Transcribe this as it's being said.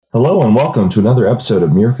Hello and welcome to another episode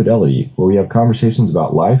of Mere Fidelity, where we have conversations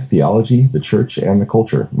about life, theology, the church, and the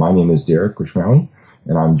culture. My name is Derek Rishmawi,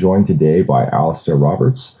 and I'm joined today by Alistair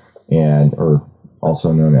Roberts, or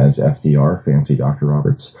also known as FDR, Fancy Dr.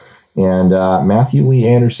 Roberts, and Matthew Lee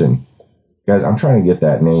Anderson. Guys, I'm trying to get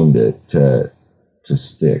that name to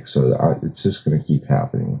stick, so it's just going to keep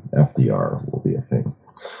happening. FDR will be a thing.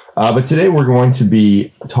 But today we're going to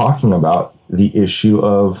be talking about the issue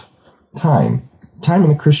of time in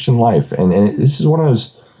the Christian life, and this is one of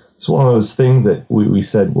those things that we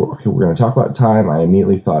said we're going to talk about time. I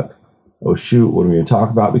immediately thought, oh shoot, what are we going to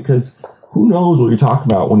talk about? Because who knows what you're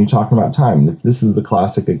talking about when you're talking about time? This is the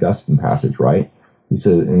classic Augustine passage, right? He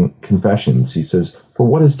says in Confessions, he says, "For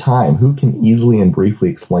what is time? Who can easily and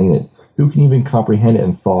briefly explain it? Who can even comprehend it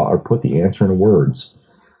in thought or put the answer in words?"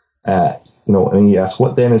 And he asks,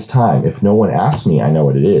 "What then is time? If no one asks me, I know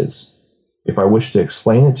what it is. If I wish to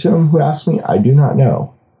explain it to him who asks me, I do not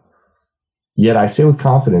know. Yet I say with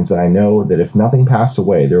confidence that I know that if nothing passed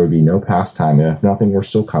away, there would be no past time, and if nothing were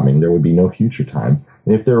still coming, there would be no future time.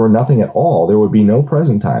 And if there were nothing at all, there would be no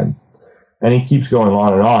present time." And he keeps going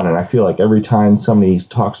on, and I feel like every time somebody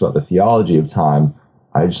talks about the theology of time,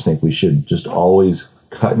 I just think we should just always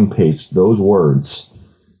cut and paste those words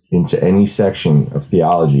into any section of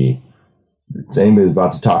theology. If anybody's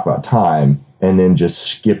about to talk about time, and then just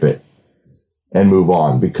skip it and move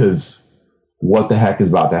on, because what the heck is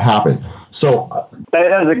about to happen? So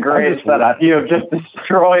that is a great setup. You have just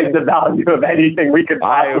destroyed the value of anything we could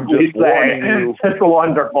possibly say. It's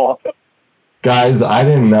wonderful. Guys, I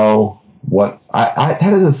didn't know what that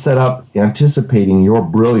is a setup anticipating your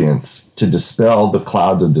brilliance to dispel the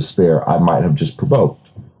clouds of despair I might have just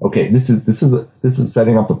provoked. Okay, this is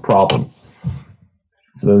setting up the problem.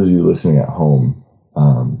 For those of you listening at home,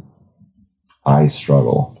 I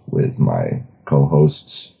struggle with my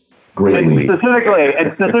co-hosts greatly.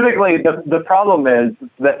 Specifically, the problem is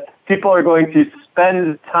that people are going to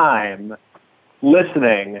spend time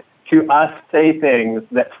listening to us say things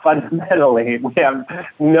that fundamentally we have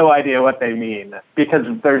no idea what they mean, because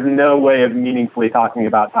there's no way of meaningfully talking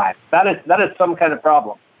about time. That is some kind of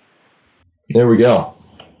problem. There we go.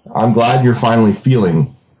 I'm glad you're finally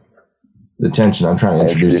feeling the tension I'm trying to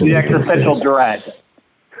introduce. The existential dread.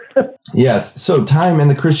 Yes. So time in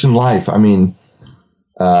the Christian life. I mean,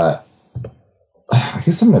 I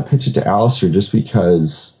guess I'm going to pitch it to Alistair just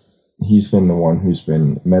because he's been the one who's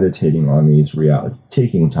been meditating on these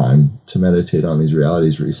taking time to meditate on these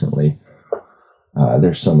realities recently.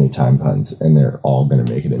 There's so many time puns, and they're all going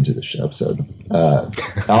to make it into this episode.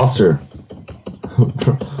 Alistair,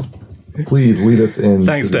 please lead us in.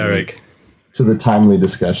 Thanks, Derek. To the timely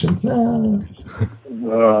discussion.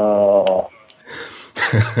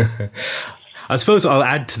 I suppose I'll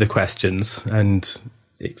add to the questions and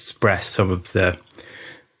express some of the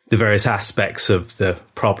various aspects of the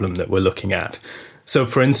problem that we're looking at. So,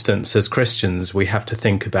 for instance, as Christians, we have to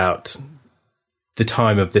think about the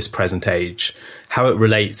time of this present age, how it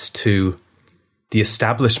relates to the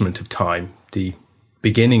establishment of time, the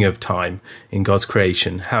beginning of time in God's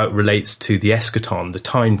creation, how it relates to the eschaton, the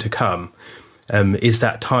time to come. Is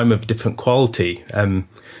that time of different quality?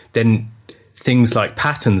 Then things like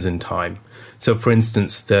patterns in time. So, for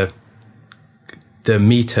instance, the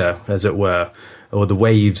meter, as it were, or the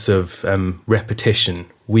waves of repetition,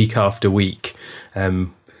 week after week,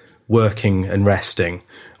 working and resting,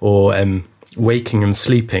 or waking and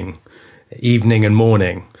sleeping, evening and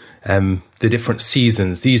morning, the different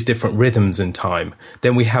seasons, these different rhythms in time.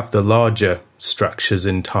 Then we have the larger structures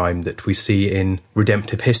in time that we see in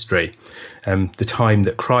redemptive history, the time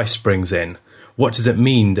that Christ brings in. What does it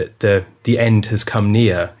mean that the end has come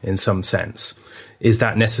near in some sense? Is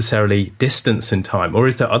that necessarily distance in time, or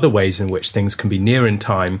is there other ways in which things can be near in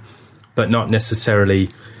time, but not necessarily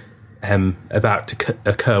about to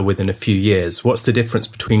occur within a few years? What's the difference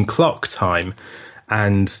between clock time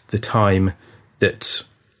and the time that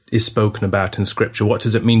is spoken about in Scripture? What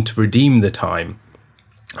does it mean to redeem the time?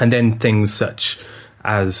 And then things such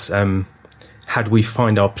as how do we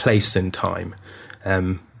find our place in time?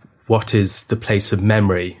 What is the place of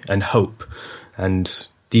memory and hope, and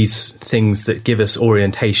these things that give us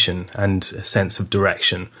orientation and a sense of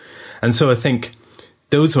direction? And so I think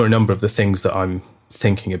those are a number of the things that I'm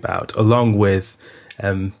thinking about, along with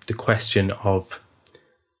the question of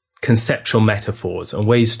conceptual metaphors and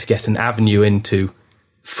ways to get an avenue into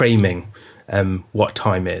framing what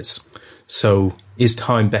time is. So is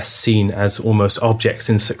time best seen as almost objects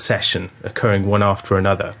in succession, occurring one after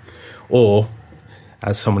another? Or,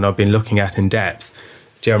 as someone I've been looking at in depth,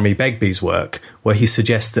 Jeremy Begbie's work, where he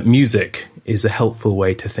suggests that music is a helpful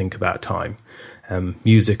way to think about time.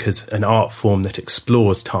 music as an art form that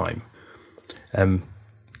explores time.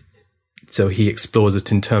 So he explores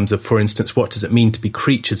it in terms of, for instance, what does it mean to be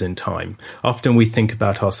creatures in time? Often we think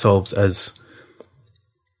about ourselves as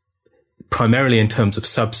primarily in terms of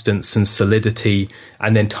substance and solidity,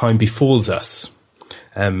 and then time befalls us,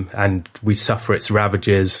 and we suffer its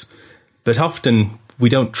ravages. But often we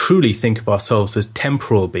don't truly think of ourselves as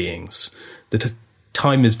temporal beings, that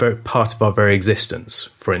time is very part of our very existence,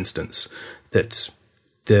 for instance, that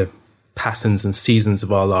the patterns and seasons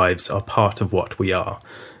of our lives are part of what we are,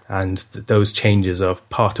 and that those changes are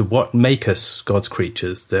part of what make us God's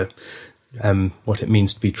creatures, what it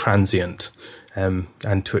means to be transient,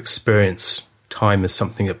 and to experience time as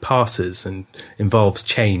something that passes and involves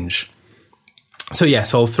change. So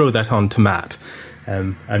yes, I'll throw that on to Matt,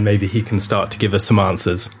 and maybe he can start to give us some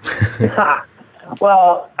answers.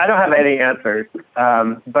 Well, I don't have any answers,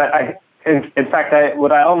 but in fact,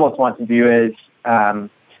 what I almost want to do is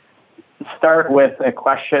start with a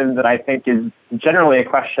question that I think is generally a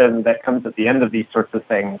question that comes at the end of these sorts of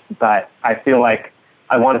things, but I feel like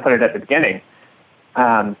I want to put it at the beginning,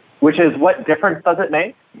 which is, what difference does it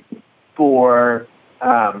make for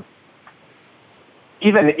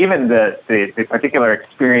even the particular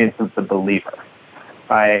experience of the believer,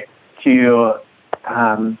 right? To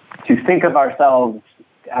think of ourselves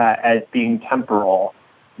as being temporal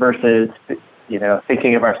versus,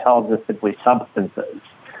 thinking of ourselves as simply substances.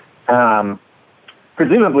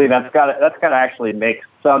 Presumably, that's got to actually make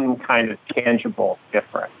some kind of tangible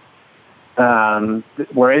difference.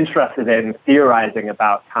 We're interested in theorizing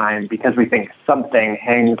about time because we think something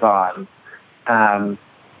hangs on the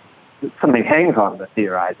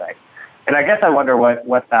theorizing. And I guess I wonder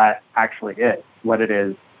what that actually is, what it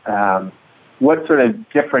is, what sort of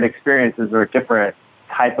different experiences or different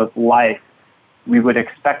type of life we would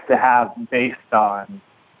expect to have based on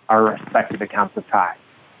our respective accounts of time.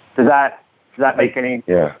 Does that make any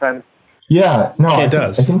sense? Yeah, no, it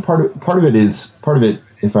does. I think part of it,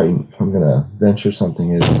 if I'm going to venture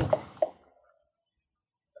something, is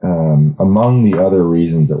among the other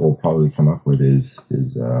reasons that we'll probably come up with is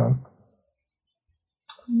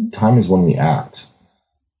time is when we act,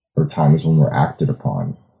 or time is when we're acted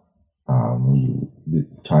upon.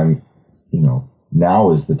 Time,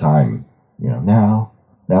 now is the time.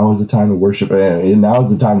 Now is the time to worship, and now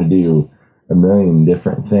is the time to do a million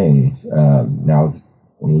different things. Now is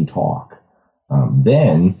when we talk.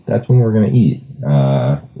 Then that's when we're going to eat.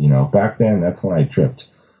 Back then that's when I tripped.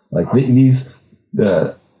 Like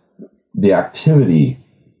the activity,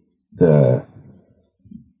 the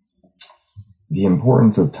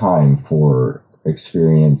importance of time for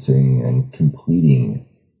experiencing and completing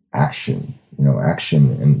action,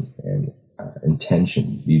 action and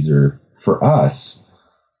intention. These are, for us,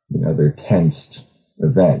 they're tensed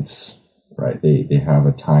events, right? They have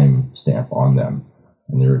a time stamp on them,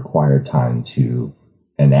 and they require time to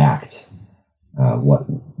enact what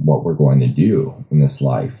we're going to do in this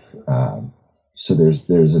life. So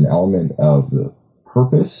there's an element of the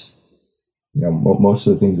purpose. Most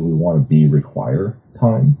of the things that we want to be require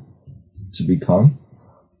time to become.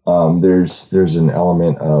 There's an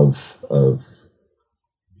element of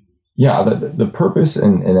the purpose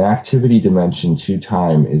and activity dimension to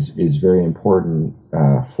time is very important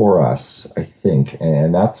for us, I think,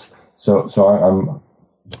 and that's so. I'm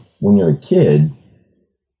when you're a kid,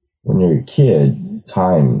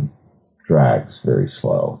 time drags very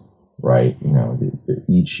slow, right?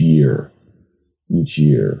 Each year,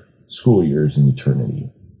 school year is an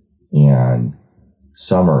eternity, and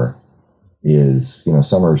summer is,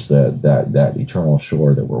 summer's that eternal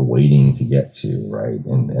shore that we're waiting to get to, right?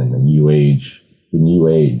 And the new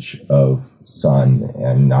age of sun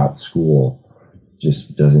and not school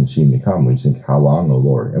just doesn't seem to come. We just think, how long, oh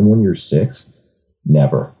Lord? And when you're 6,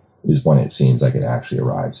 never is when it seems like it actually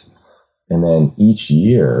arrives. And then each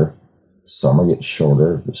year, summer gets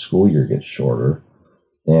shorter, the school year gets shorter,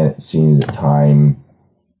 and it seems that time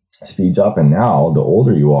speeds up. And now, the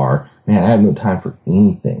older you are, man, I have no time for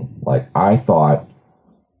anything. Like I thought,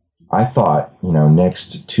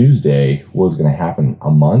 next Tuesday was going to happen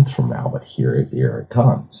a month from now, but here it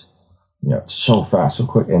comes, so fast, so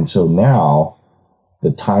quick. And so now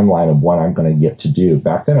the timeline of what I'm going to get to do,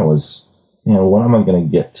 back then it was, when am I going to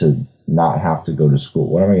get to not have to go to school?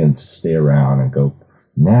 When am I going to stay around and go?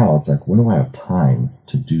 Now it's like, when do I have time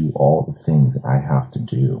to do all the things that I have to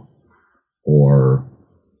do? Or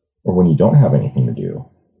when you don't have anything to do,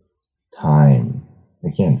 time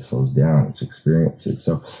again slows down its experiences.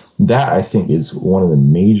 So that, I think, is one of the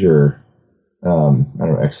major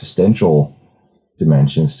existential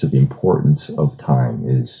dimensions to the importance of time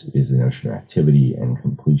is the notion of activity and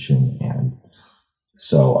completion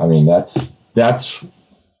So, I mean, that's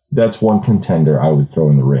one contender I would throw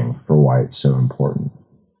in the ring for why it's so important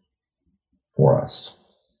for us.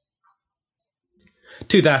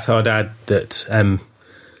 To that, I'd add that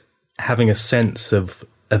having a sense of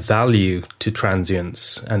a value to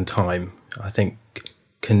transience and time, I think,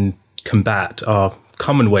 can combat our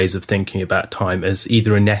common ways of thinking about time as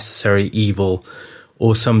either a necessary evil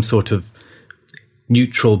or some sort of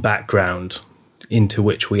neutral background into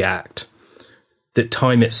which we act. That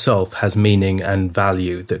time itself has meaning and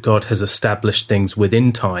value, that God has established things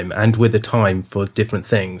within time and with a time for different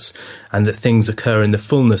things, and that things occur in the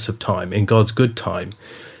fullness of time, in God's good time.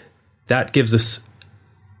 That gives us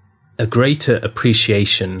a greater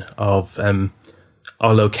appreciation of our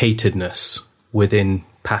locatedness within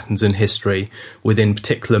patterns in history, within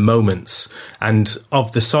particular moments, and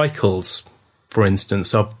of the cycles, for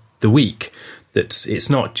instance, of the week, that it's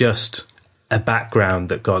not just a background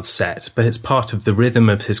that God set, but it's part of the rhythm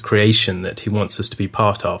of his creation that he wants us to be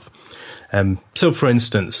part of. So, for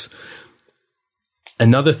instance,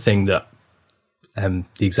 another thing that the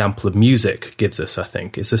example of music gives us, I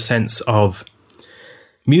think, is a sense of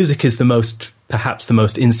music is perhaps the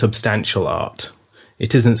most insubstantial art.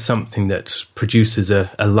 It isn't something that produces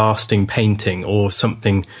a lasting painting or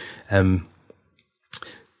something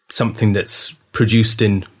that's produced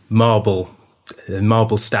in marble, a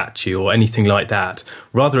marble statue or anything like that.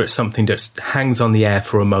 Rather, it's something that hangs on the air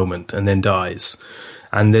for a moment and then dies.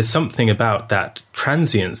 And there's something about that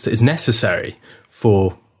transience that is necessary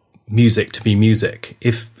for music to be music.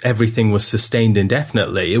 If everything was sustained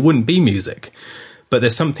indefinitely, it wouldn't be music. But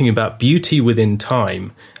there's something about beauty within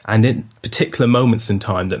time and in particular moments in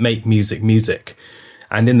time that make music music.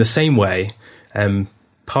 And in the same way,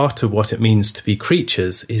 part of what it means to be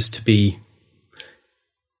creatures is to be,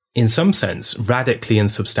 in some sense, radically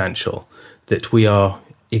insubstantial, that we are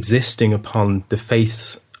existing upon the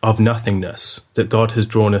face of nothingness that God has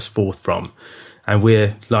drawn us forth from. And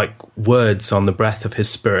we're like words on the breath of his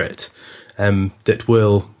spirit that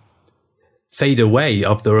will fade away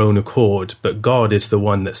of their own accord, but God is the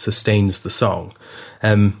one that sustains the song.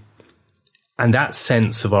 And that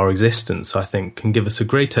sense of our existence, I think, can give us a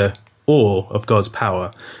greater awe of God's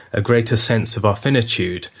power, a greater sense of our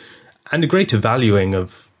finitude, and a greater valuing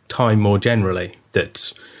of time more generally,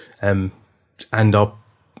 that and the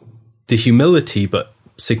humility but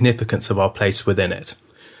significance of our place within it.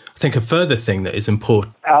 I think a further thing that is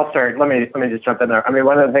important. Alistair, let me just jump in there. I mean,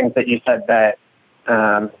 one of the things that you said that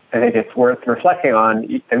I think it's worth reflecting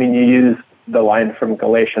on. I mean, you use the line from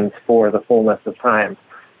Galatians for the fullness of time.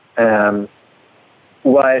 One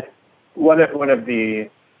of the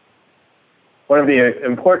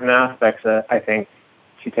important aspects, I think,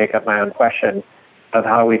 to take up my own question of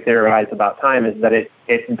how we theorize about time is that it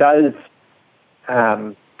does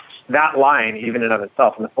that line, even in of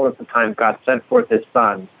itself, in the fullness of time, God sent forth his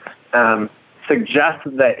Son, suggests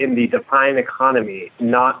that in the divine economy,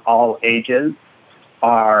 not all ages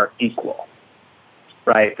are equal,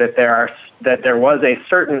 right? That there was a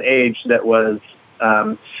certain age that was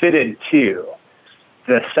fitted to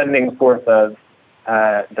the sending forth of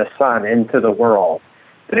the Son into the world.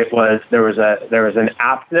 That there was an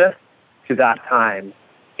aptness to that time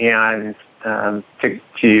and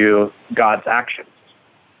to God's actions,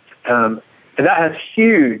 and that has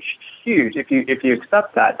huge. If you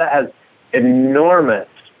accept that has enormous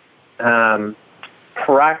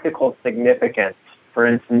practical significance. For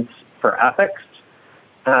instance, for ethics,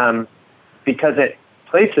 because it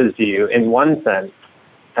places you, in one sense,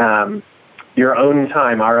 your own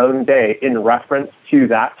time, our own day, in reference to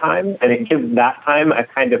that time, and it gives that time a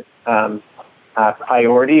kind of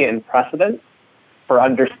priority and precedence for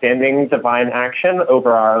understanding divine action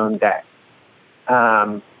over our own day.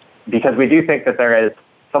 Because we do think that there is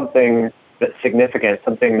something that's significant,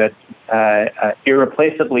 something that's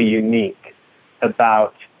irreplaceably unique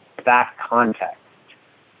about that context.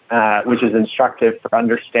 Which is instructive for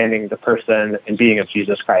understanding the person and being of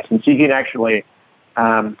Jesus Christ. And so you can actually,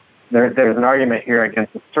 there's an argument here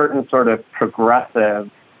against a certain sort of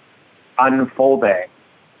progressive unfolding.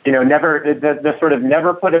 You know, the sort of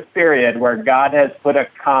never put a period where God has put a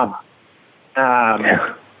comma.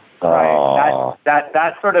 Right.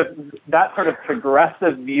 That sort of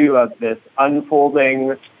progressive view of this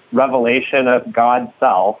unfolding revelation of God's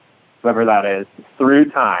self, whoever that is,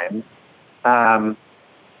 through time.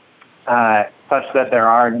 Such that there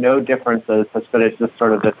are no differences, such that it's just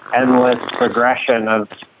sort of this endless progression of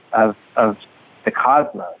the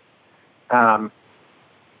cosmos.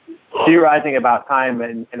 Theorizing about time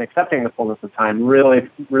and accepting the fullness of time really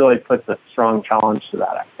puts a strong challenge to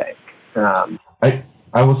that, I think.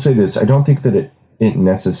 I will say this. I don't think that it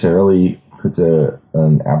necessarily puts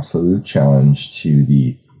an absolute challenge to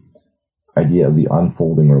the idea of the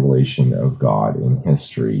unfolding revelation of God in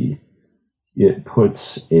history. It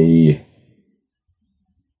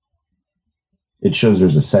shows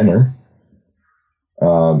there's a center.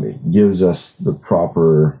 It gives us the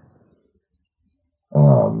proper,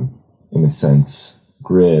 in a sense,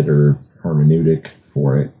 grid or hermeneutic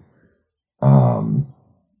for it.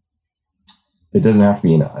 It doesn't have to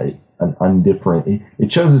be an undifferent.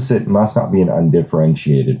 It shows us it must not be an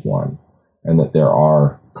undifferentiated one, and that there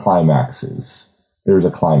are climaxes. There's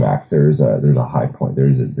a climax. There's a high point.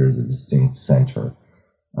 There's a distinct center.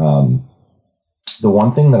 The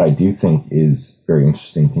one thing that I do think is very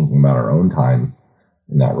interesting, thinking about our own time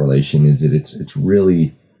in that relation, is that it's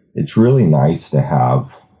really nice to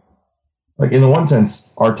have, like, in the one sense,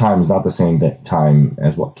 our time is not the same time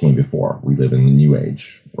as what came before. We live in the new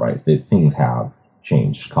age, right? That things have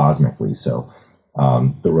changed cosmically. So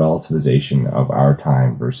the relativization of our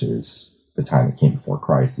time versus the time that came before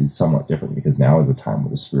Christ is somewhat different, because now is the time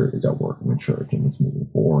where the Spirit is at work in the church and it's moving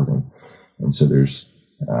forward. And so there's,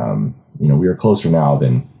 we are closer now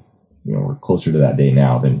than, we're closer to that day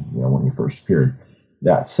now than, when you first appeared.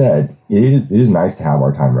 That said, it is nice to have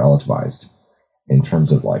our time relativized in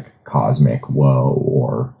terms of like cosmic woe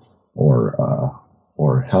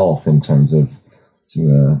or health, in terms of some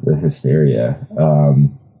of the hysteria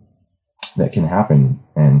that can happen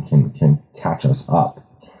and can catch us up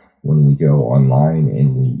when we go online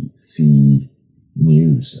and we see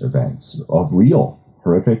news events of real,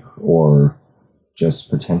 horrific, or just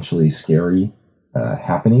potentially scary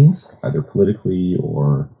happenings, either politically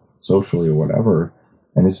or socially or whatever.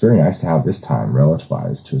 And it's very nice to have this time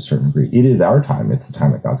relativized to a certain degree. It is our time. It's the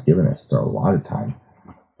time that God's given us. It's our allotted time.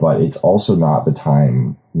 But it's also not the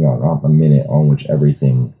time, not the minute on which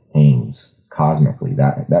everything hangs cosmically.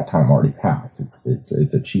 That time already passed.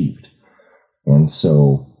 It's achieved. And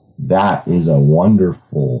so that is a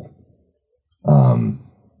wonderful,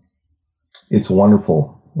 it's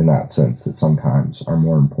wonderful in that sense that sometimes are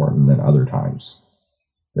more important than other times.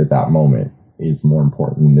 That moment is more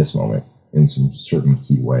important than this moment in some certain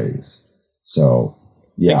key ways. So,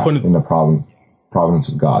 yeah, in the providence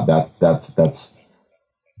of God,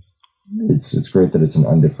 it's great that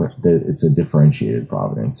it's a differentiated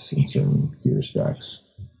providence in certain key respects.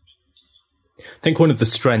 I think one of the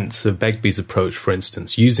strengths of Begbie's approach, for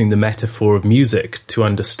instance, using the metaphor of music to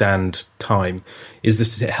understand time, is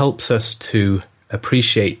that it helps us to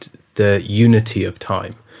appreciate the unity of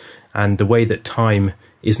time and the way that time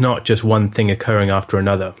is not just one thing occurring after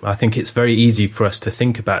another. I think it's very easy for us to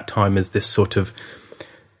think about time as this sort of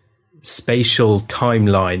spatial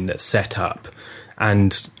timeline that's set up,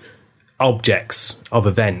 and objects of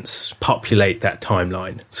events populate that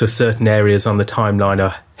timeline. So certain areas on the timeline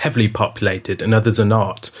are heavily populated and others are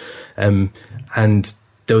not. And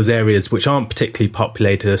those areas which aren't particularly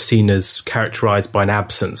populated are seen as characterized by an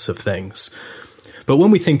absence of things. But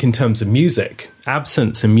when we think in terms of music,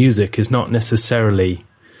 absence in music is not necessarily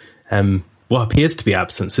what appears to be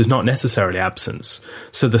absence is not necessarily absence.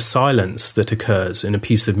 So the silence that occurs in a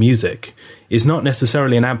piece of music is not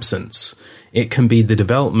necessarily an absence. It can be the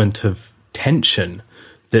development of tension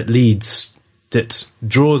that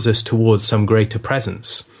draws us towards some greater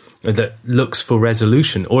presence, that looks for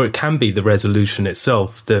resolution, or it can be the resolution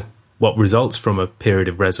itself, what results from a period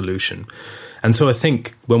of resolution. And so I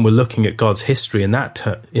think when we're looking at God's history in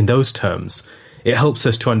those terms, it helps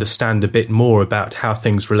us to understand a bit more about how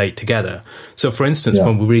things relate together. So, for instance,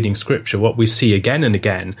 when we're reading scripture, what we see again and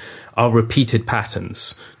again are repeated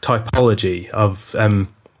patterns, typology of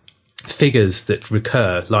figures that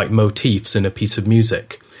recur like motifs in a piece of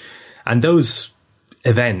music. And those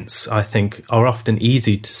events, I think, are often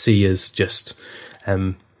easy to see as just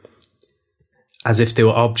as if they were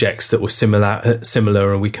objects that were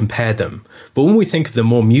similar and we compare them. But when we think of them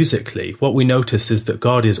more musically, what we notice is that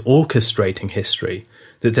God is orchestrating history,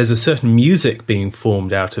 that there's a certain music being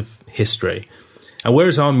formed out of history. And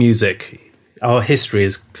whereas our history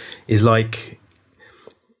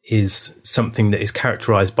is something that is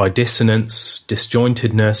characterized by dissonance,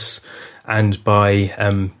 disjointedness, and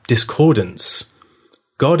by discordance,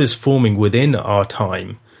 God is forming within our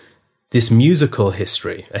time this musical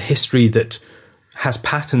history, a history that has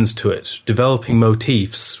patterns to it, developing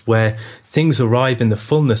motifs where things arrive in the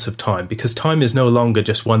fullness of time, because time is no longer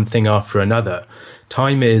just one thing after another.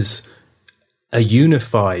 Time is a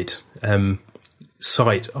unified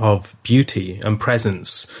site of beauty and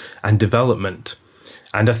presence and development.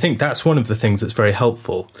 And I think that's one of the things that's very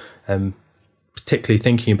helpful, particularly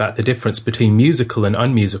thinking about the difference between musical and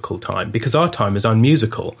unmusical time, because our time is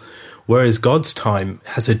unmusical. whereas God's time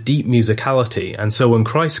has a deep musicality. And so when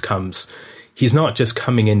Christ comes, he's not just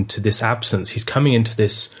coming into this absence, he's coming into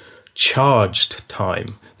this charged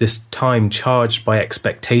time, this time charged by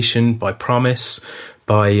expectation, by promise,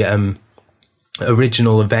 by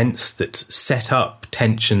original events that set up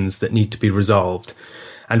tensions that need to be resolved.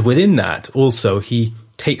 And within that, also, he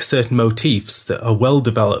takes certain motifs that are well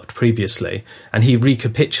developed previously, and he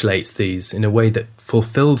recapitulates these in a way that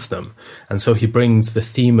fulfills them. And so he brings the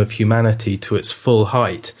theme of humanity to its full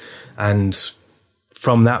height. And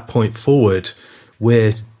from that point forward,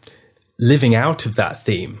 we're living out of that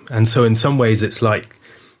theme. And so in some ways, it's like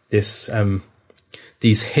this,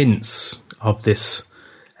 these hints of this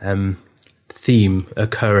theme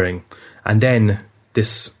occurring, and then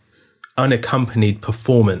this unaccompanied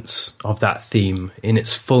performance of that theme in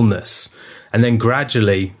its fullness. And then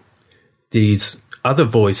gradually these other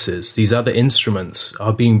voices, these other instruments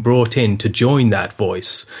are being brought in to join that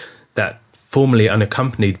voice, that formerly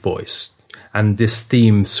unaccompanied voice. And this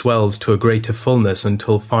theme swells to a greater fullness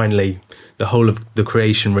until finally the whole of the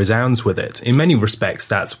creation resounds with it. In many respects,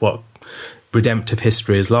 that's what redemptive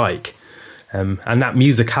history is like. And that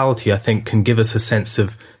musicality, I think, can give us a sense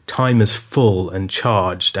of time as full and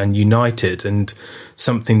charged and united, and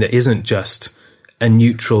something that isn't just a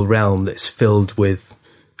neutral realm that's filled with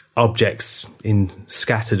objects in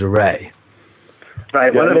scattered array.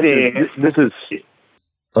 Right. I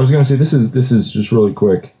was going to say, this is just really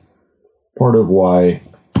quick. Part of why,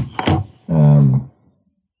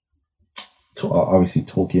 obviously,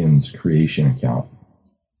 Tolkien's creation account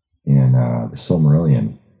in the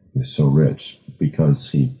Silmarillion is so rich,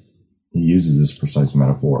 because he uses this precise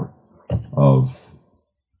metaphor of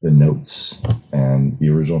the notes and the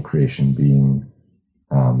original creation being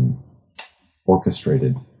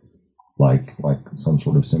orchestrated like some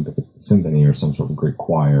sort of symphony or some sort of great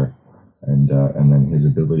choir, and then his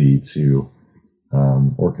ability to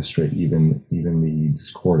orchestrate even the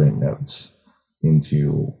discordant notes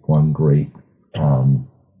into one great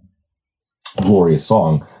glorious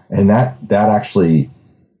song. And that actually,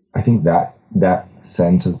 I think that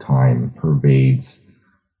sense of time pervades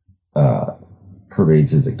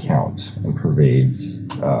his account, and pervades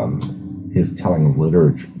his telling of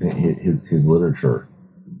literature, his literature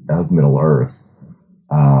of Middle Earth,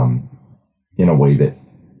 in a way that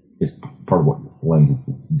is part of what lends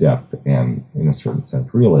its depth and, in a certain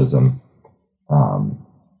sense, realism.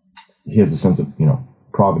 He has a sense of,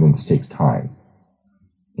 providence takes time,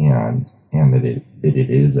 and that it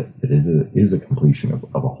is a completion of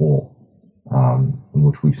a whole, in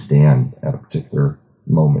which we stand at a particular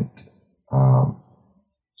moment.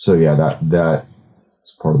 So yeah, that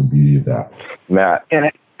is part of the beauty of that. Matt,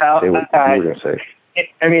 and say what you were going to say.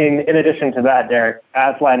 I mean, in addition to that, Derek,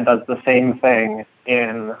 Aslan does the same thing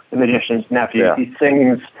in The Magician's Nephew. Yeah. He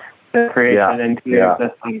sings the creation into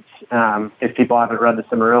existence, if people haven't read the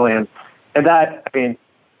Silmarillion. And that, I mean,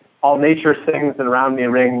 all nature sings and around me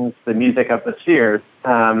rings the music of the spheres.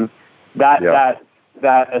 That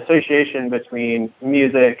association between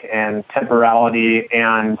music and temporality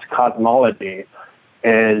and cosmology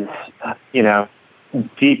is,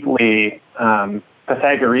 deeply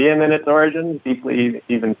Pythagorean in its origins, deeply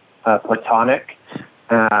even Platonic,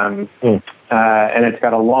 and it's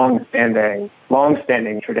got a long-standing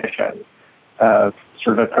tradition of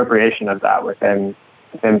sort of appropriation of that within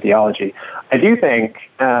theology. I do think,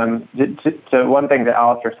 to one thing that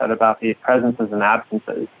Alistair said about the presences and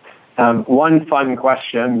absences, one fun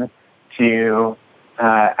question to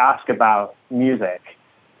ask about music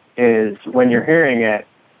is, when you're hearing it,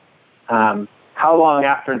 how long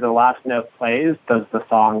after the last note plays does the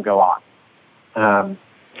song go on?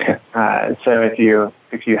 So if you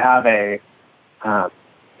have a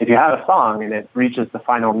song and it reaches the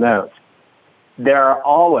final note, there are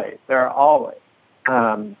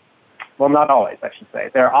not always, I should say,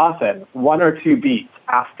 there are often one or two beats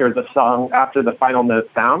after the final note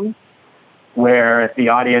sounds, where the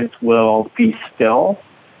audience will be still,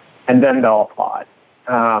 and then they'll applaud.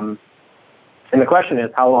 And the question is,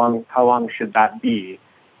 how long should that be?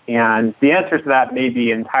 And the answer to that may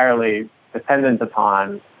be entirely dependent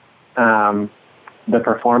upon the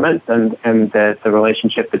performance and the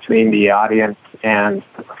relationship between the audience and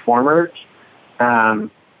the performers.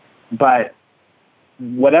 But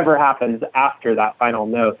whatever happens after that final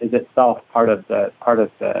note is itself part of the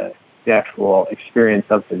actual experience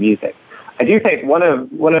of the music. I do think one of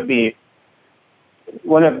the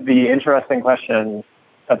interesting questions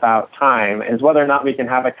about time is whether or not we can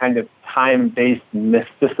have a kind of time-based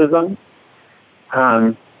mysticism.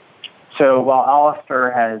 So while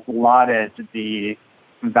Alistair has lauded the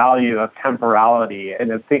value of temporality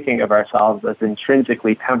and of thinking of ourselves as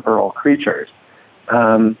intrinsically temporal creatures.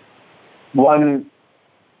 One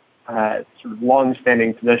sort of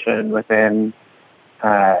long-standing position within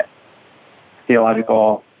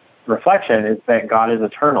theological reflection is that God is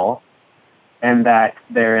eternal, and that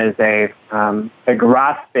there is a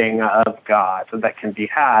grasping of God that can be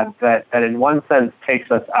had that in one sense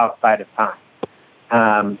takes us outside of time.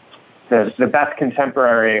 The best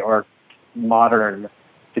contemporary or modern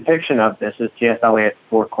depiction of this is T.S. Eliot's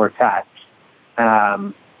Four Quartets,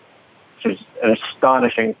 which is an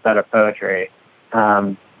astonishing set of poetry,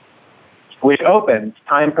 which opens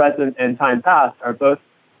time present and time past are both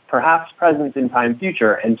perhaps present in time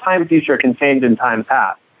future, and time future contained in time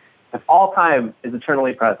past. If all time is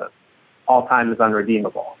eternally present, all time is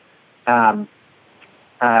unredeemable.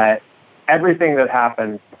 Everything that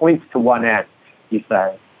happens points to one end, he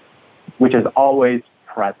says, which is always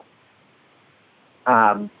present.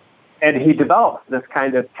 And he develops this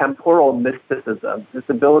kind of temporal mysticism, this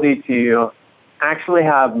ability to actually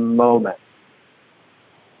have moments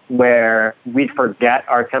where we forget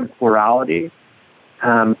our temporality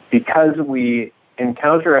because we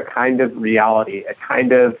encounter a kind of reality, a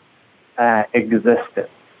kind of existence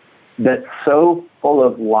that's so full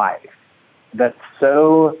of life, that's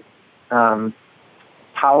so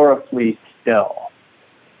powerfully still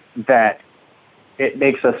that it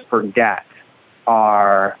makes us forget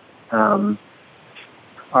our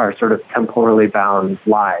sort of temporally bound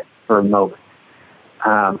lives for a moment.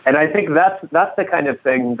 And I think that's the kind of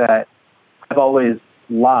thing that I've always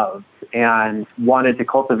loved and wanted to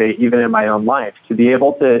cultivate even in my own life, to be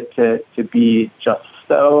able to be just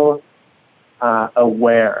so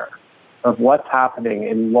aware of what's happening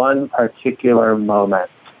in one particular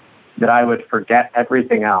moment that I would forget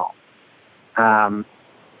everything else.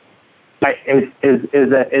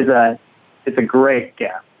 It's a great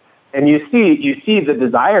gift. And you see the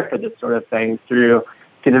desire for this sort of thing through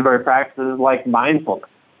contemporary practices like mindfulness,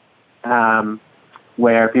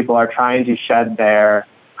 where people are trying to shed their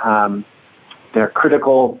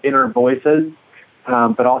critical inner voices,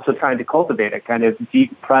 but also trying to cultivate a kind of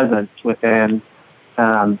deep presence within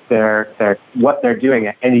their what they're doing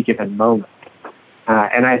at any given moment.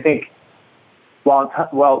 And I think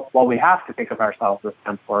while we have to think of ourselves as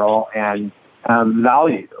temporal and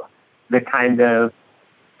value the kind of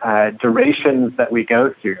durations that we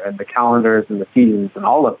go through and the calendars and the seasons and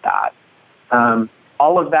all of that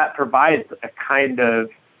provides a kind of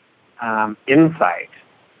insight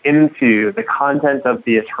into the content of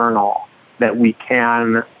the eternal that we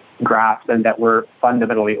can grasp and that we're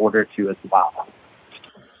fundamentally ordered to as well.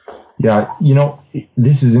 Yeah,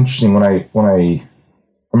 this is interesting. When I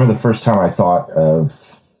remember the first time I thought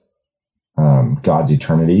of God's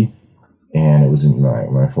eternity, and it was in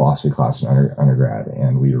my philosophy class in undergrad,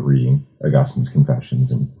 and we were reading Augustine's Confessions,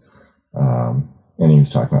 and he was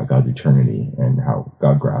talking about God's eternity and how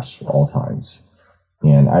God grasps for all times.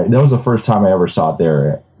 And that was the first time I ever sat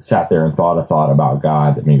there and thought a thought about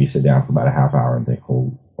God that made me sit down for about a half hour and think,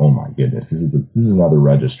 oh my goodness, this is another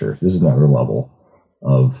register. This is another level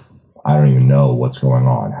of, I don't even know what's going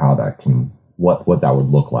on, how that can, what that would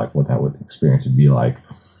look like, what that experience would be like.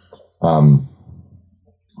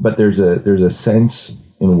 But there's a sense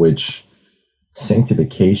in which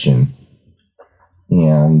sanctification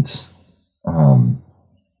and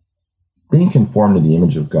being conformed to the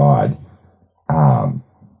image of God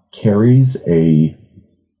carries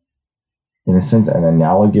in a sense, an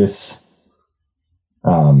analogous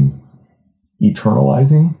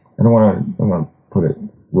eternalizing. I don't want to put it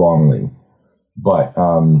wrongly, but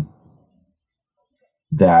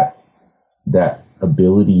that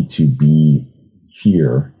ability to be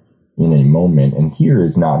here in a moment, and here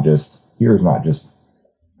is not just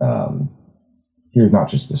a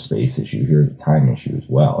space issue. Here is a time issue as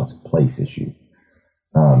well. It's a place issue.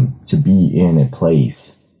 To be in a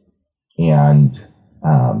place and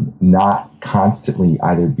not constantly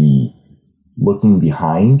either be looking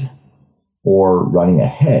behind or running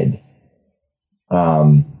ahead,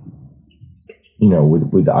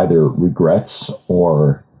 with either regrets,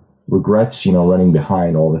 running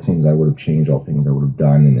behind all the things I would have changed, all the things I would have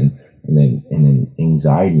done, and then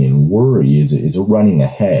anxiety and worry is a running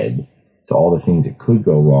ahead to all the things that could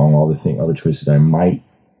go wrong, all the other choices I might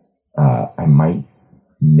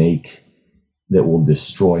make that will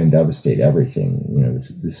destroy and devastate everything.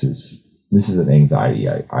 This is an anxiety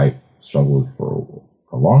I've struggled with for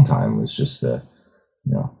a long time. It's just the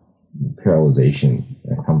paralyzation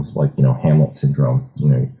that comes like Hamlet syndrome.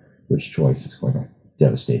 Which choice is going to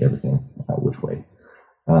devastate everything? Which way?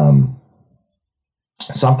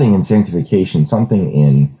 Something in sanctification, something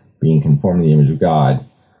in being conformed to the image of God,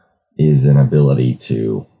 is an ability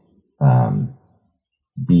to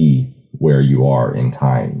be where you are in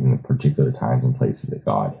time, in the particular times and places that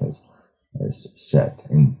God has set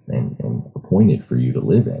and appointed for you to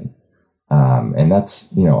live in. And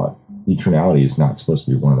that's, eternality is not supposed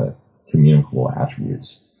to be one of the communicable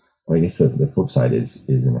attributes. But I guess the flip side is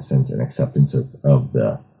in a sense an acceptance of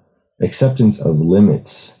the acceptance of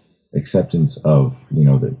limits, acceptance of,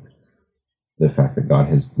 the fact that God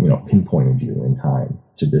has, pinpointed you in time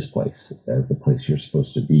to this place as the place you're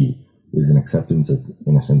supposed to be, is an acceptance of,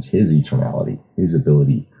 in a sense, his eternality, his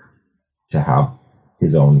ability to have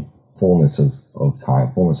his own fullness of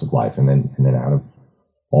time, fullness of life, and then out of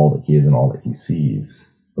all that he is and all that he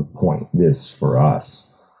sees, appoint this for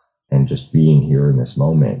us, and just being here in this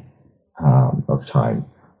moment of time.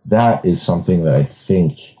 That is something that I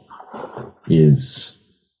think is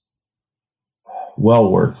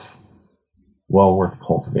well worth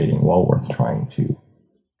cultivating, well worth trying to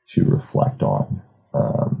reflect on.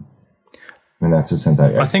 And that's the sense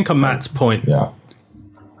I think on Matt's point. Yeah.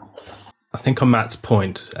 I think on Matt's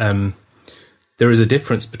point, there is a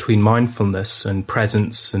difference between mindfulness and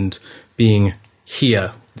presence and being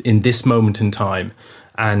here in this moment in time,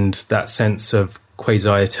 and that sense of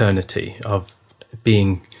quasi-eternity, of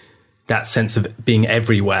being that sense of being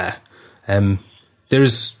everywhere. There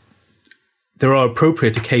are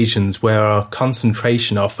appropriate occasions where our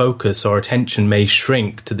concentration, our focus, our attention may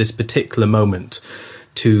shrink to this particular moment,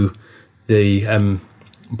 to the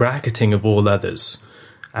bracketing of all others,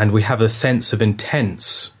 and we have a sense of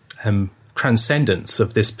intense transcendence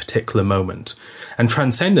of this particular moment. And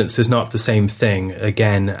transcendence is not the same thing,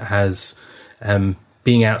 again, as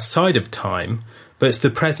being outside of time, but it's the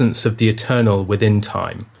presence of the eternal within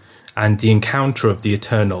time and the encounter of the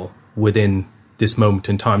eternal within this moment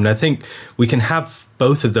in time. And I think we can have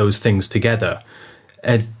both of those things together.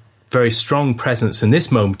 A very strong presence in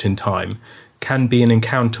this moment in time can be an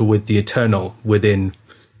encounter with the eternal within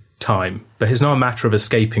time, but it's not a matter of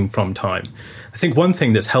escaping from time. I think one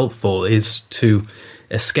thing that's helpful is to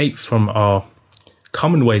escape from our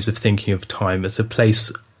common ways of thinking of time as a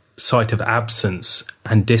site of absence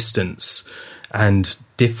and distance and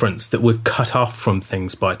difference, that we're cut off from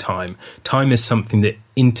things by time. Time is something that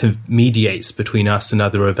intermediates between us and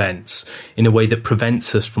other events in a way that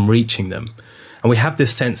prevents us from reaching them. And we have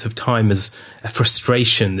this sense of time as a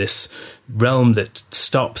frustration, this realm that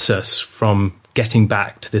stops us from getting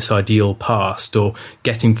back to this ideal past, or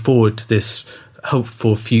getting forward to this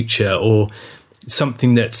hoped-for future, or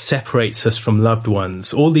something that separates us from loved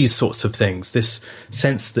ones, all these sorts of things. This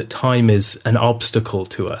sense that time is an obstacle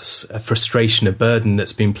to us, a frustration, a burden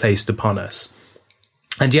that's been placed upon us.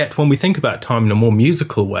 And yet, when we think about time in a more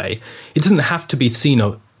musical way, it doesn't have to be seen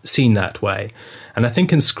that way. And I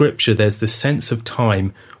think in Scripture, there's this sense of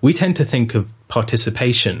time. We tend to think of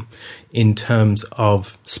participation in terms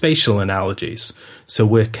of spatial analogies. So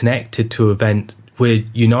we're connected to event, we're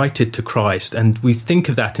united to Christ, and we think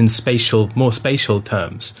of that in more spatial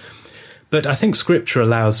terms. But I think Scripture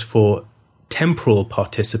allows for temporal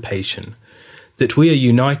participation, that we are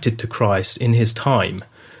united to Christ in his time.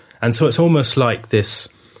 And so it's almost like this,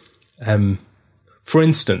 for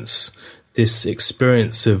instance, this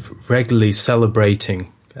experience of regularly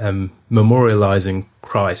celebrating, memorializing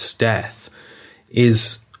Christ's death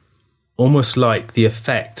is almost like the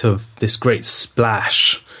effect of this great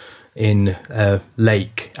splash in a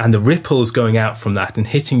lake, and the ripples going out from that and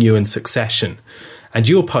hitting you in succession, and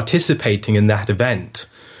you're participating in that event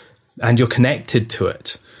and you're connected to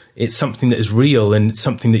it. It's something that is real and it's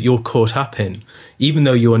something that you're caught up in, even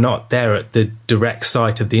though you are not there at the direct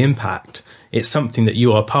site of the impact. It's something that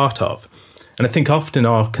you are part of. And I think often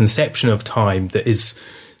our conception of time that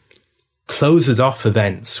closes off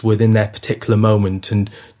events within their particular moment, and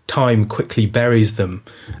time quickly buries them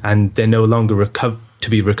and they're no longer to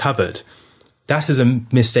be recovered. That is a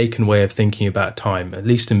mistaken way of thinking about time, at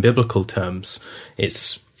least in biblical terms.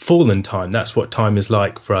 It's fallen time. That's what time is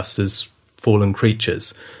like for us as fallen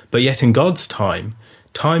creatures. But yet in God's time,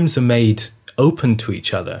 times are made open to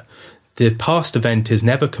each other. The past event is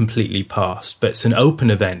never completely past, but it's an open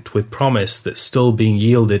event with promise that's still being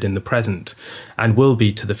yielded in the present and will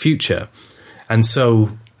be to the future. And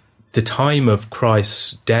so the time of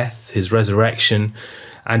Christ's death, his resurrection,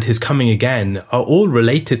 and his coming again are all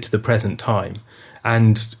related to the present time,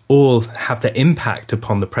 and all have their impact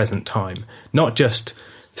upon the present time, not just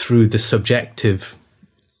through the subjective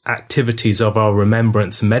activities of our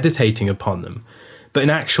remembrance and meditating upon them, but in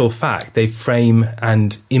actual fact, they frame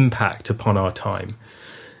and impact upon our time.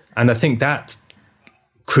 And I think that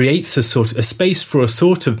creates a space for a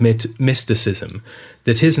sort of mysticism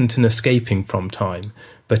that isn't an escaping from time,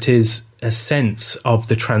 but is a sense of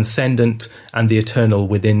the transcendent and the eternal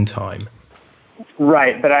within time.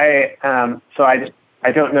 Right, but I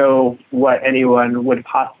don't know what anyone would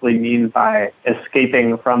possibly mean by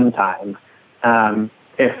escaping from time.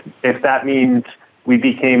 If that means we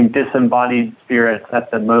became disembodied spirits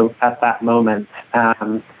at that moment,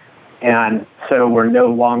 and so we're no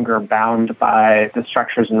longer bound by the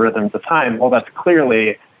structures and rhythms of time, well, that's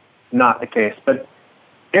clearly not the case. But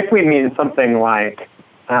if we mean something like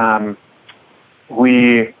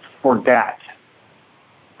we forget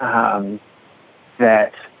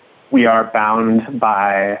that we are bound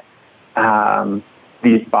by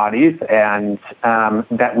these bodies, and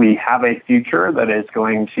that we have a future that is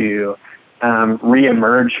going to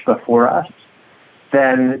reemerge before us,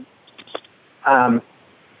 then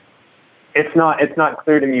it's not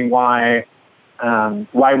clear to me why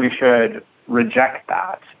we should reject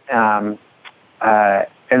that, and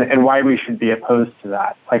why we should be opposed to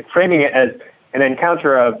that. Like framing it as an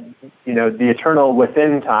encounter of the eternal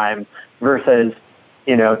within time versus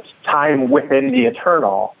time within the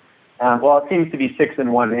eternal. Well, it seems to be six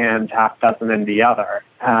in one hand, half dozen in the other.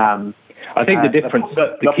 I think the difference,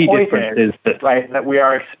 the key difference is that, right, that we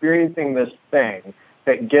are experiencing this thing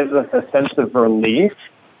that gives us a sense of relief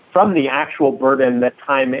from the actual burden that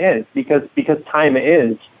time is, because time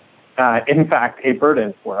is, in fact, a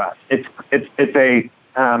burden for us. It's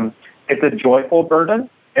a joyful burden,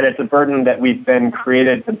 and it's a burden that we've been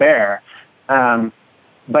created to bear.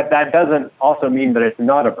 But that doesn't also mean that it's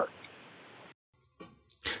not a burden.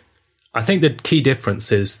 I think the key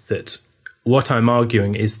difference is that what I'm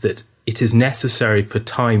arguing is that it is necessary for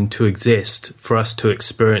time to exist for us to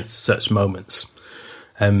experience such moments.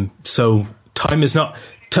 So time is not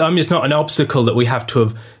an obstacle that we have to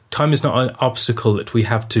have. Time is not an obstacle that we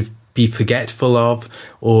have to be forgetful of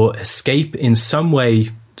or escape in some way,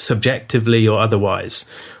 subjectively or otherwise.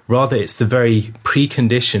 Rather, it's the very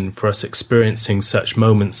precondition for us experiencing such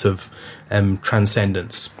moments of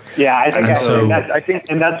transcendence. Yeah, I think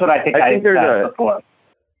that's what I think said before.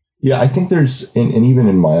 Yeah, I think there's, and even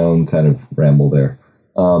in my own kind of ramble there,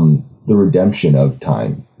 the redemption of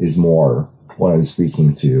time is more what I'm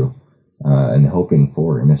speaking to and hoping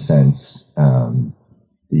for, in a sense.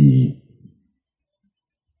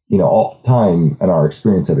 All time and our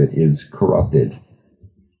experience of it is corrupted,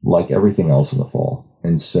 like everything else in the fall.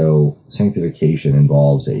 And so sanctification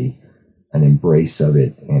involves an embrace of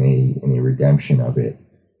it and a redemption of it.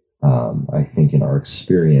 I think in our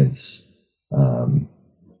experience,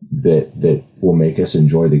 that will make us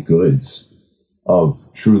enjoy the goods of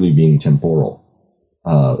truly being temporal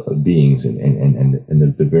beings, and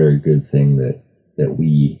the very good thing that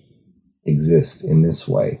we exist in this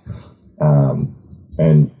way.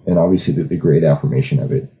 And obviously the great affirmation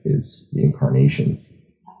of it is the incarnation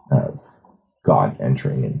of God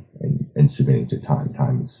entering and submitting to time.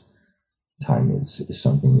 Time is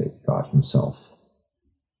something that God himself,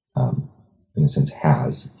 in a sense,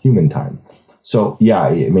 has human time. So yeah,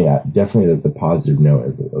 I mean, definitely the positive note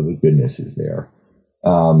of the goodness is there.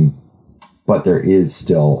 But there is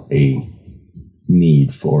still a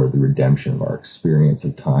need for the redemption of our experience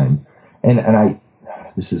of time. And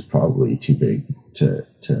this is probably too big to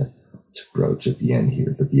broach at the end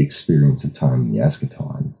here, but the experience of time in the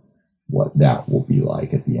eschaton, what that will be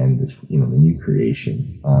like at the end of the new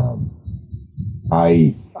creation.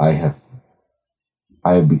 I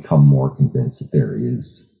have become more convinced that there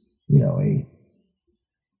is an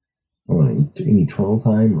eternal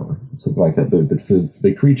time or something like that. But for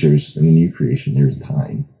the creatures in the new creation, there's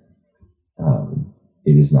time.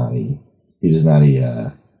 It is not a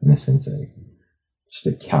in a sense just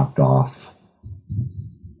a capped off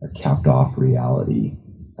reality.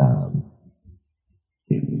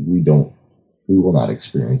 We will not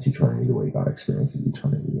experience eternity the way God experiences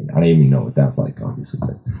eternity. And I don't even know what that's like, obviously,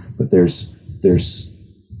 but there's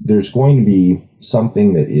going to be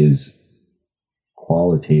something that is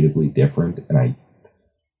qualitatively different, and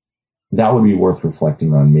that would be worth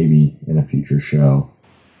reflecting on maybe in a future show.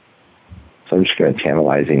 So I'm just going to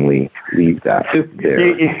tantalizingly leave that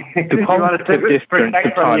there. The qualitative difference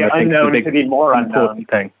of time, I think, is the big important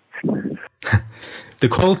thing. The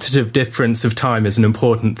qualitative difference of time is an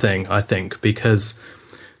important thing, I think, because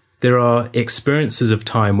there are experiences of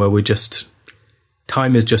time where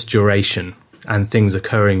time is just duration and things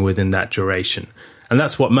occurring within that duration. And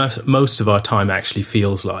that's what most of our time actually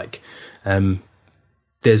feels like.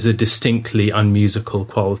 There's a distinctly unmusical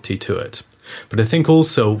quality to it. But I think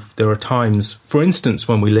also there are times, for instance,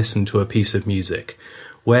 when we listen to a piece of music,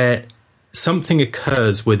 where something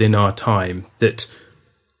occurs within our time that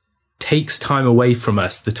takes time away from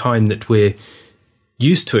us, the time that we're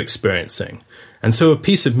used to experiencing. And so a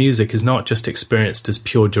piece of music is not just experienced as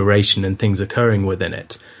pure duration and things occurring within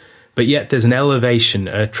it, but yet there's an elevation,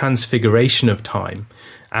 a transfiguration of time,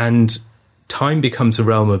 and time becomes a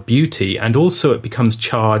realm of beauty, and also it becomes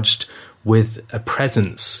charged with a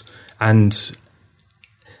presence, and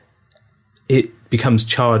it becomes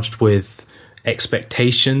charged with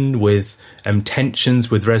expectation, with tensions,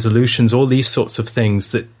 with resolutions, all these sorts of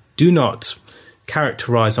things that do not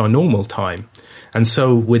characterize our normal time. And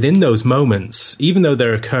so within those moments, even though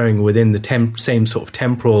they're occurring within the same sort of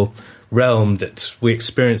temporal realm that we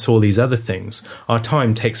experience all these other things, our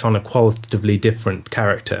time takes on a qualitatively different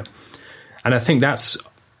character. And I think that's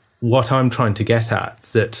what I'm trying to get at,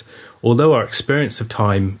 that although our experience of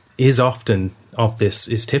time is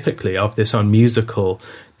typically of this unmusical,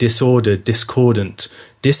 disordered, discordant,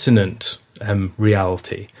 dissonant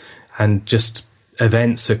reality, and just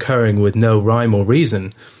events occurring with no rhyme or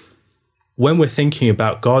reason, when we're thinking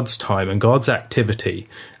about God's time and God's activity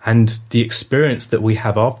and the experience that we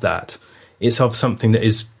have of that, it's of something that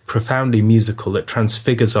is profoundly musical, that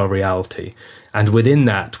transfigures our reality. And within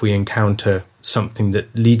that, we encounter something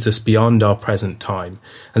that leads us beyond our present time.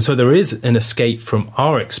 And so there is an escape from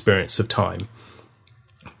our experience of time,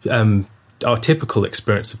 our typical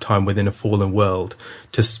experience of time within a fallen world,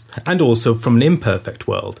 and also from an imperfect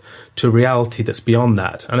world to a reality that's beyond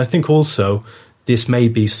that. And I think also this may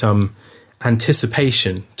be some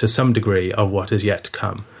anticipation to some degree of what is yet to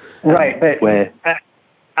come. Right, but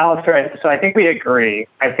Alistair, so I think we agree.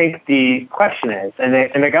 I think the question is,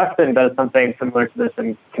 and Augustine does something similar to this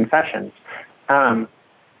in Confessions,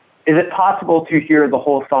 is it possible to hear the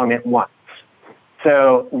whole song at once?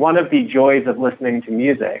 So one of the joys of listening to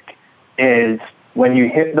music is when you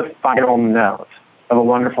hit the final note of a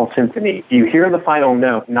wonderful symphony, you hear the final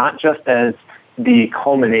note not just as the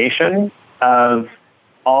culmination of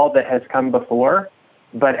all that has come before,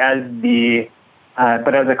 but as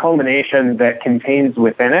a culmination that contains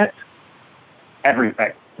within it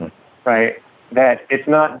everything, right? That it's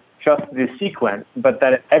not just the sequence, but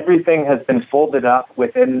that everything has been folded up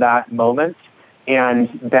within that moment,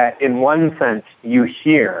 and that in one sense you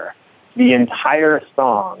hear the entire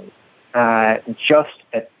song just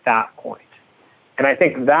at that point. And I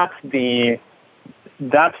think that's the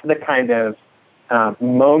kind of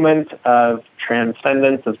moment of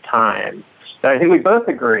transcendence of time that I think we both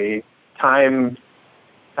agree time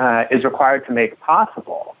is required to make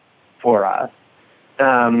possible for us,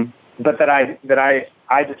 but that I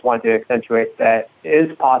just want to accentuate that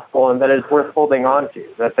is possible and that is worth holding on to.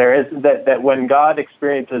 That there is that when God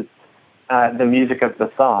experiences the music of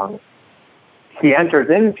the song, He enters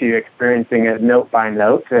into experiencing it note by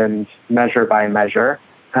note and measure by measure,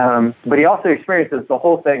 but He also experiences the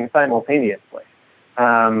whole thing simultaneously,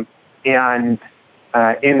 and in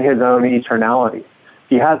His own eternality.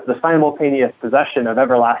 He has the simultaneous possession of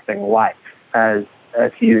everlasting life, as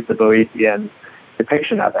he used the Boethian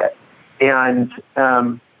depiction of it. And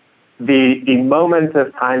the moment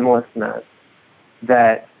of timelessness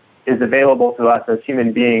that is available to us as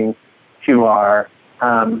human beings who are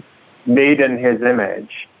made in His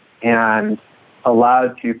image and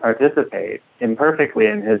allowed to participate imperfectly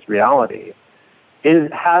in His reality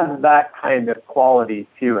has that kind of quality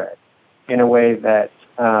to it in a way that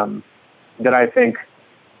that I think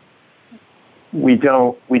we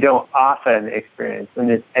don't often experience,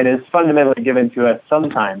 and is fundamentally given to us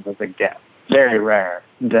sometimes as a gift. Very rare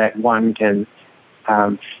that one can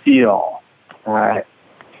feel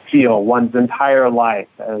one's entire life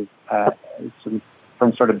as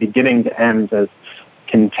from sort of beginning to end as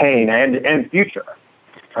contained, and future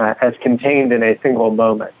as contained in a single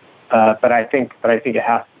moment. But I think it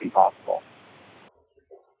has to be possible.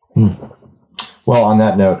 Well, on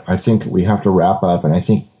that note, I think we have to wrap up, and I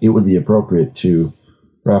think it would be appropriate to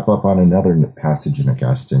wrap up on another passage in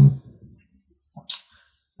Augustine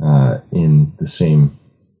in the same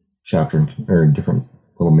chapter, or a different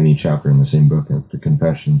little mini chapter in the same book of the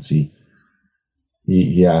Confessions.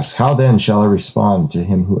 He asks, "How then shall I respond to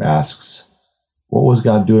him who asks, what was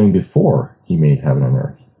God doing before He made heaven and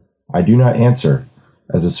earth? I do not answer,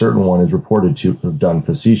 as a certain one is reported to have done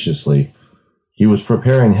facetiously. He was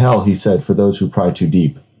preparing hell, he said, for those who pry too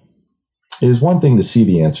deep. It is one thing to see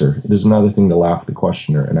the answer. It is another thing to laugh at the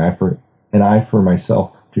questioner, and I for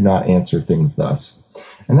myself do not answer things thus."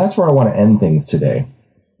 And that's where I want to end things today,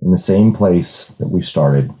 in the same place that we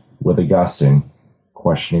started, with Augustine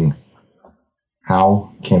questioning how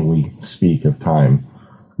can we speak of time,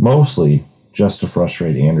 mostly just to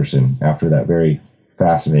frustrate Anderson after that very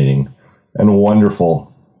fascinating and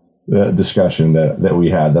wonderful discussion that we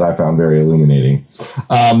had that I found very illuminating.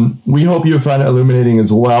 We hope you found it illuminating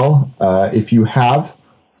as well. If you have,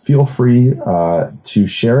 feel free to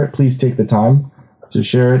share it. Please take the time to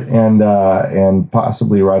share it and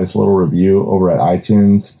possibly write us a little review over at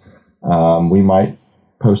iTunes. We might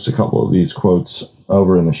post a couple of these quotes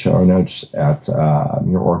over in the show notes at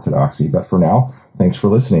Mere Orthodoxy. But for now, thanks for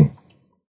listening.